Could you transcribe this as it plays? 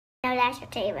know that's your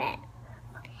favorite.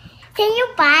 Can you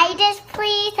buy this,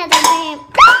 please? So that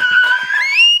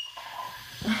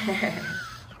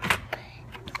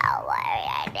oh, worry,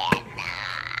 I did not.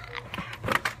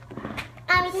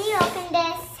 Can you open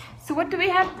this? So what do we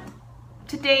have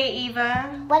today, Eva,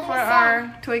 What for does it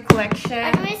our toy collection?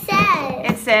 What does it say?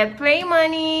 It said play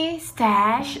money,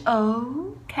 stash,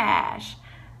 oh, cash.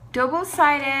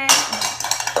 Double-sided.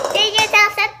 Did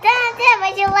yourself something?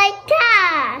 Would you like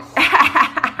cash?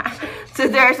 So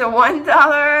there's a $1,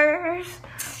 $5,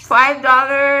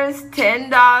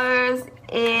 $10,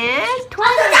 and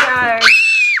 $20.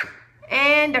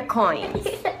 And the coins.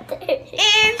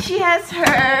 And she has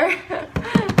her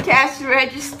cash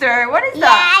register. What is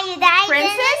that? Yeah, you died.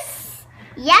 Princess?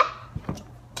 Yep.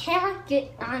 Camera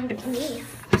get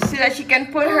underneath. So that she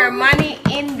can put her money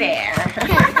in there.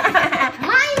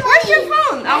 My Where's your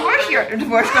phone? Oh,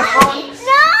 where's the phone?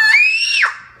 No.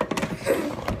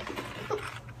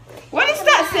 What is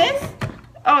that, sis?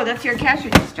 Oh, that's your cash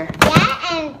register.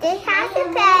 Yeah, and this has to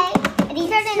pay. And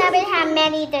these are the numbers how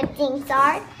many the things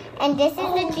are. And this is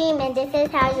the dream, and this is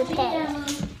how you pay.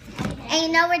 And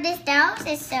you know where this goes?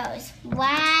 It goes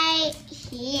right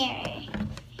here.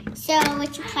 So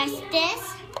would you press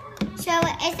this? So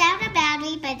it's out of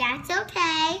battery, but that's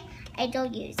okay. I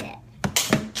don't use it.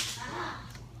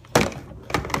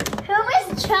 Who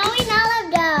was throwing all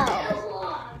of those?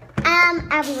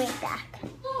 I'll be right back.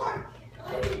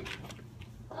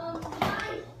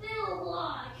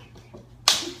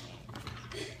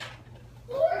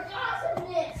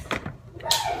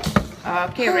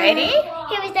 Okay, ready?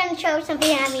 He was gonna throw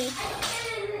something at me.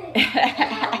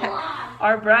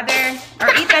 Our brother,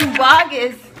 our Ethan Bug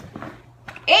is.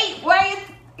 Hey, why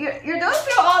you don't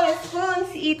throw all the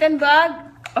spoons, Ethan Bug?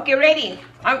 Okay, ready?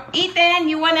 Ethan,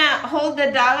 you wanna hold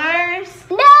the dollars?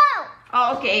 No!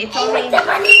 Oh, okay, it's only. My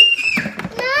money!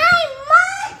 No!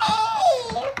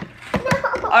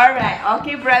 All right,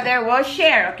 okay, brother, we'll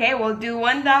share. Okay, we'll do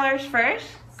 $1 first.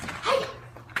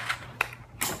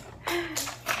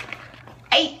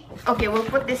 Hey, okay, we'll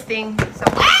put this thing. So.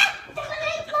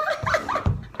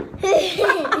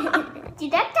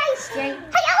 Dude, that guy's straight.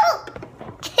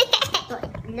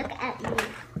 Look at me.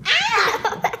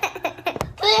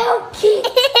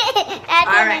 That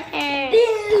didn't hurt.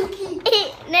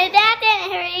 No, that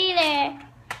didn't hurt either.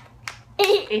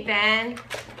 Ethan.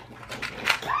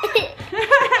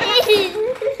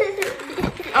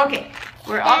 Okay,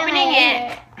 we're opening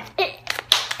it.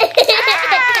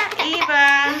 Eva.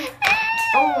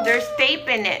 Oh, there's tape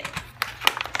in it.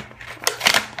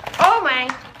 Oh my.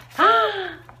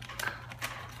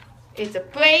 It's a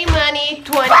play money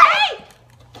 20.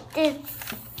 It's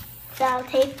so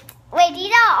tape. Wait,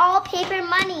 these are all paper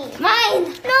money.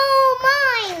 Mine. No,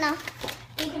 mine.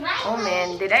 Oh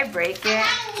man, did I break it?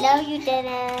 No, you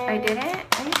didn't. I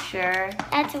didn't? Are you sure?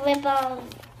 That's a rip off.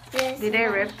 Did I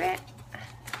rip it?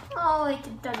 Oh,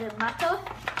 it doesn't matter.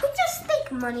 We just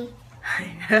take money.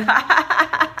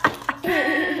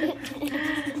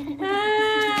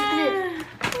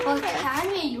 Well, can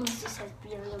you use this as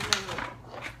real money?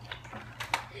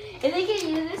 If they can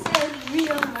use this as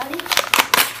real money.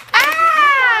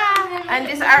 And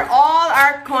these are all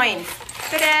our coins.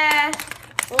 Ta-da!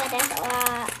 What is that?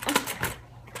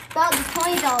 About the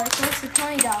 $20. What's the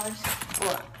 $20?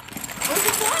 What? What's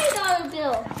the $20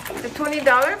 bill? The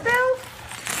 $20 bill?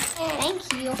 Thank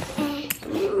you.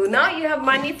 Ooh, now you have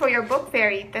money for your book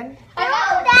fair, Ethan. No,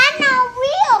 that's not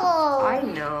real. I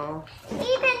know.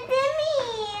 Ethan, give me.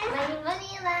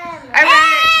 Money, All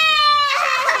right.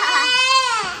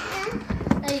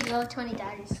 There you go,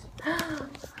 $20.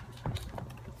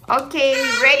 Okay,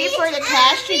 ready for the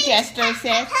cash register,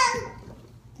 sis?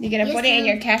 You gonna put it in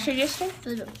your cash register?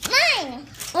 Mine.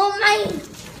 Oh, mine.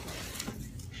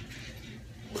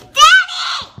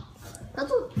 Daddy! No,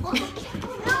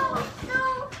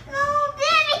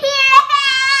 Daddy!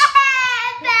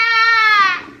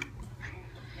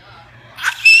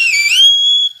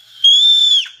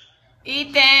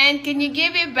 Ethan, can you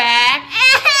give it back?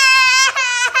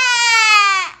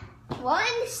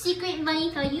 One secret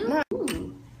money for you. No.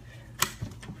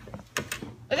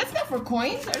 But that's not for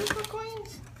coins. Are these for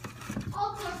coins? Of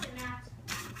course not.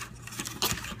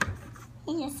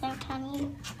 You're so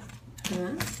funny.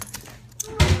 Huh?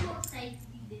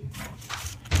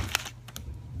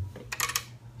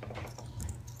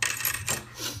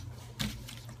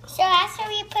 So after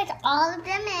we put all of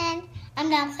them in, I'm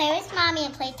gonna play with Mommy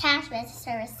and play cash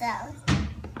register with those.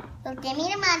 So give me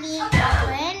the money, I'll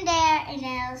put it in there, and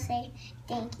then I'll say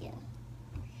thank you.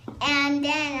 And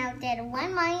then I'll get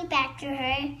one money back to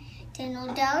her, then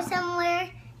I'll go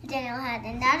somewhere, then I'll have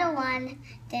another one,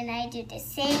 then I do the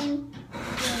same thing.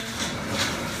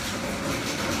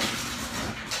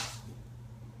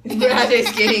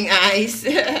 Brother's getting ice.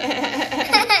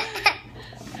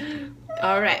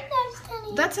 All right.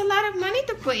 That's a lot of money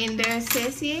to put in there,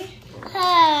 Sissy.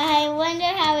 I wonder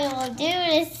how we will do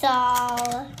this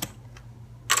all.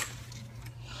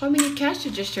 How many cash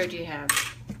register do you have?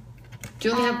 Do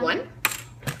you only have one?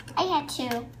 I had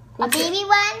two. What's a baby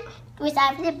one was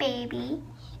after the baby,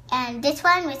 and this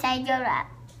one was I grew up.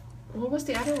 What was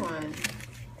the other one?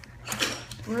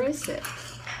 Where is it?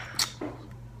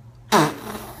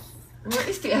 Where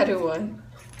is the other one?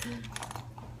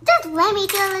 Just let me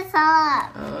fill this all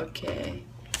up. Okay.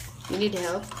 You need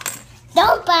help?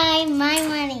 Don't buy my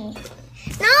money.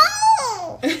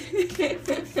 No!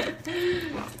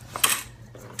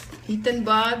 Ethan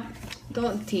Bug,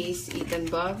 don't tease Ethan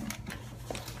Bug.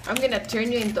 I'm gonna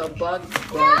turn you into a bug.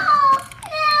 No! No!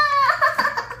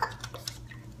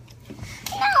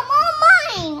 No, more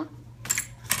mine!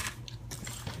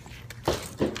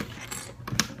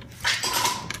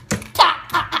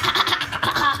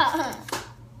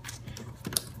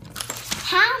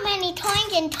 How many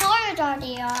toys and toys are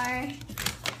there?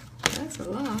 That's a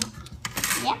lot.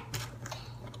 Yep.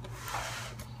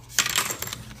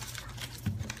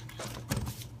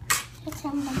 Here's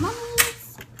some of the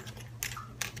mummies.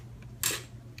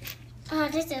 Oh,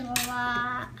 this is a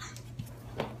lot.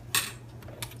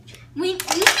 We need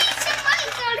some money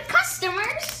for the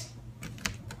customers.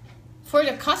 For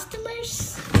the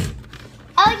customers?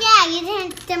 Oh yeah, you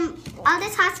didn't. All the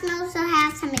customers will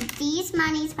have some of these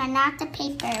monies, but not the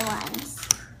paper ones.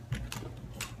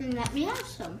 Let me have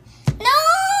some.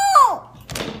 No!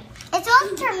 It's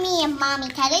only for me and mommy,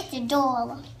 cause it's a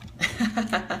doll.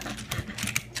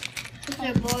 It's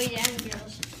for boys and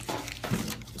girls.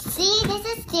 See, this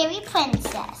is Fairy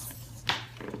Princess.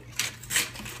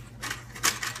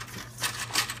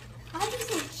 How does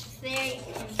it fairy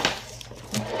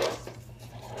princess?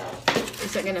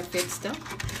 Is that gonna fit still?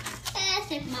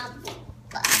 That's it, mom.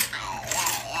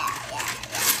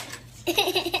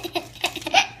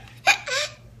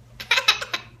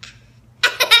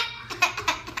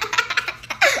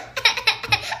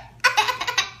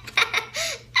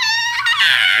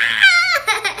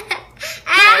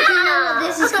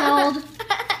 This is called.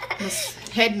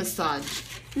 Head massage.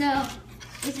 No,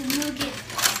 it's a nougat.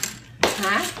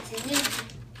 Huh? It's a nougat.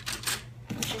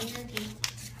 It's a nougat.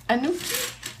 A new?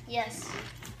 Yes.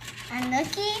 A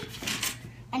nookie?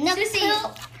 A nook Sissy.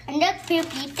 poop? A nook poop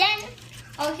Ethan?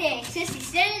 Okay, Sissy,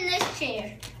 sit in this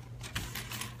chair.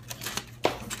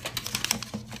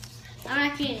 I'm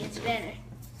not kidding, it's better.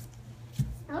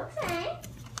 Okay.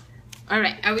 All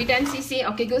right, are we done, Cece?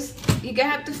 Okay, Goose, you gonna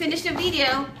have to finish the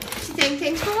video. She's saying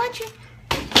thanks for watching.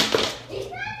 It's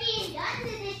not being done to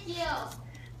this video.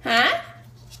 Huh?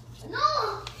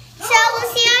 No. So we'll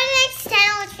see you on the next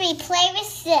channel, which we play with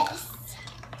sis.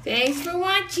 Thanks for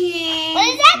watching. What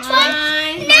is that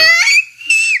one?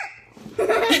 Bye.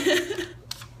 No!